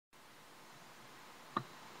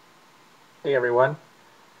Hey everyone,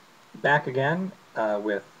 back again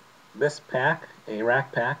with this pack, a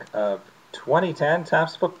rack pack of 2010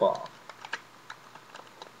 Topps Football.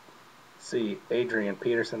 See Adrian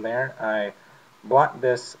Peterson there. I bought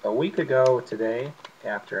this a week ago today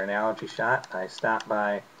after an allergy shot. I stopped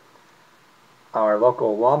by our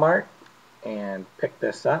local Walmart and picked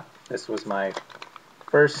this up. This was my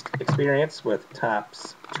first experience with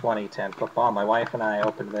Topps 2010 Football. My wife and I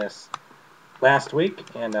opened this last week,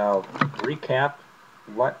 and I'll recap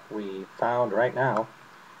what we found right now.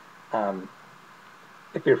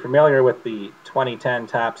 If you're familiar with the 2010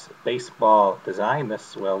 Topps baseball design,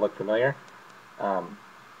 this will look familiar.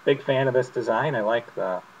 Big fan of this design. I like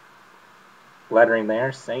the lettering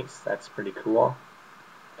there, Saints, that's pretty cool.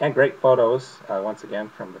 And great photos, once again,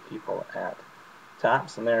 from the people at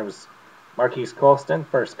Topps. And there was Marquise Colston,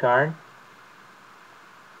 first card.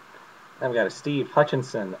 Then we got a Steve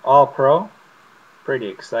Hutchinson All-Pro. Pretty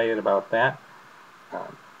excited about that.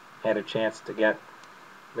 Had a chance to get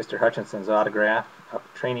Mr. Hutchinson's autograph up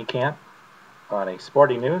at training camp on a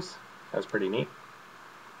Sporting News. That was pretty neat.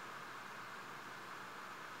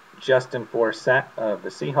 Justin Forsett of the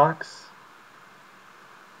Seahawks.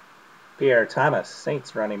 Pierre Thomas,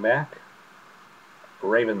 Saints running back.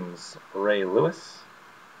 Ravens, Ray Lewis.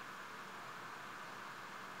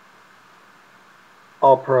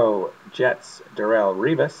 All-Pro Jets, Darrelle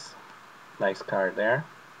Revis. Nice card there.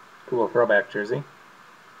 Cool throwback jersey.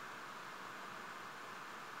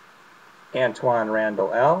 Antoine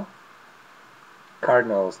Randall L.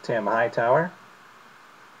 Cardinals, Tim Hightower.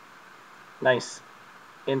 Nice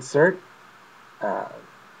insert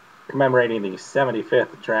commemorating the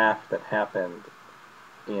 75th draft that happened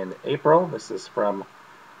in April. This is from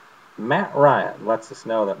Matt Ryan. Lets us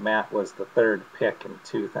know that Matt was the third pick in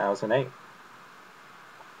 2008.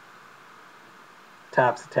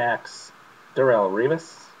 Topps Attacks, Darrelle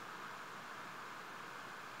Revis.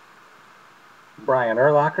 Brian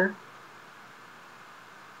Urlacher.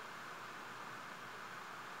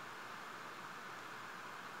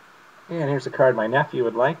 And here's a card my nephew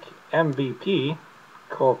would like. MVP,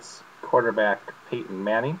 Colts quarterback Peyton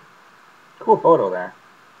Manning. Cool photo there.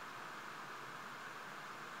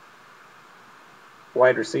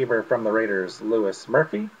 Wide receiver from the Raiders, Louis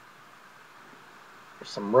Murphy. There's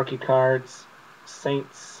some rookie cards.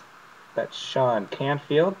 Saints, that's Sean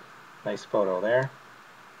Canfield. Nice photo there.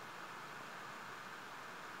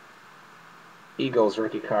 Eagles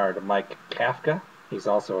rookie card, Mike Kafka. He's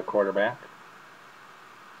also a quarterback.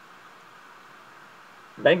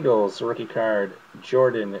 Bengals rookie card,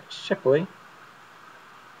 Jordan Shipley.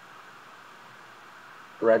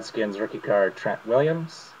 Redskins rookie card, Trent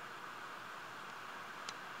Williams.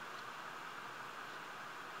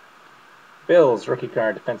 Bills rookie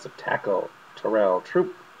card, defensive tackle, Terrell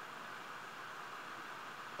Troop.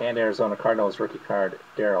 And Arizona Cardinals rookie card,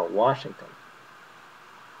 Darrell Washington.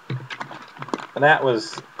 And that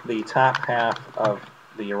was the top half of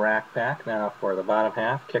the rack pack. Now for the bottom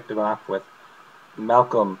half, kicked it off with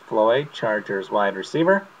Malcolm Floyd, Chargers wide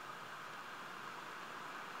receiver,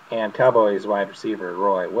 and Cowboys wide receiver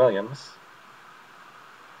Roy Williams,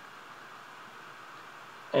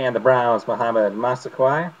 and the Browns Muhammad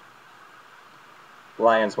Massaquoi,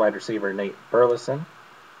 Lions wide receiver Nate Burleson,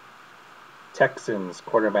 Texans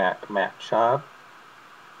quarterback Matt Schaub,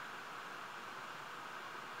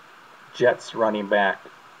 Jets running back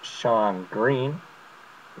Sean Green,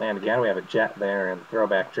 and again we have a Jet there in the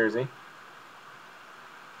throwback jersey.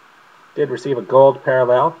 Did receive a gold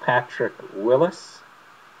parallel, Patrick Willis.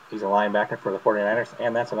 He's a linebacker for the 49ers,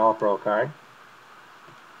 and that's an All-Pro card.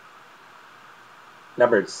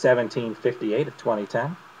 Numbered 1758 of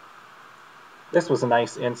 2010. This was a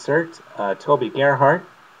nice insert. Toby Gerhart,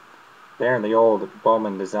 there in the old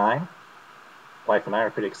Bowman design. Wife and I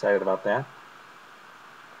are pretty excited about that.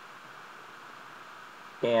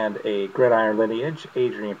 And a Gridiron Lineage,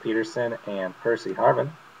 Adrian Peterson and Percy Harvin.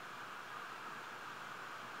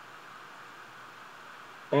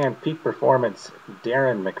 And Peak Performance,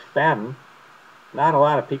 Darren McFadden. Not a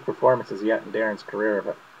lot of peak performances yet in Darren's career,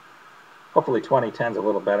 but hopefully 2010's a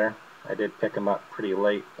little better. I did pick him up pretty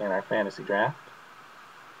late in our fantasy draft.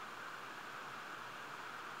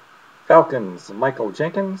 Falcons, Michael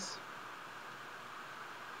Jenkins.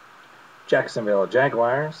 Jacksonville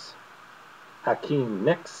Jaguars, Hakeem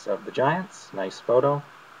Nicks of the Giants. Nice photo.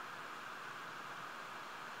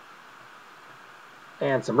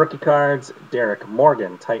 And some rookie cards. Derek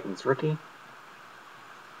Morgan, Titans rookie.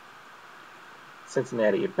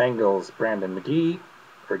 Cincinnati Bengals, Brandon McGee,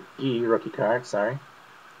 or Gee rookie card, sorry.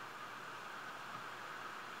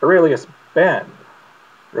 Aurelius Ben,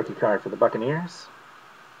 rookie card for the Buccaneers.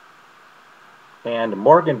 And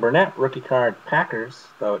Morgan Burnett, rookie card, Packers,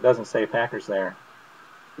 though it doesn't say Packers there.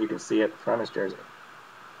 You can see it from his jersey.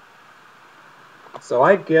 So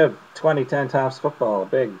I'd give 2010 Topps Football a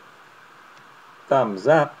big thumbs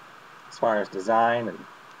up as far as design and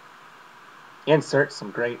inserts,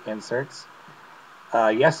 some great inserts.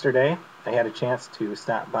 Yesterday, I had a chance to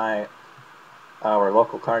stop by our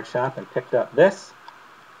local card shop and picked up this,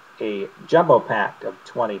 a jumbo pack of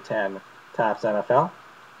 2010 Topps NFL.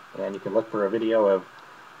 And you can look for a video of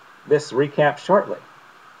this recap shortly.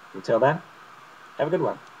 Until then, have a good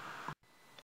one.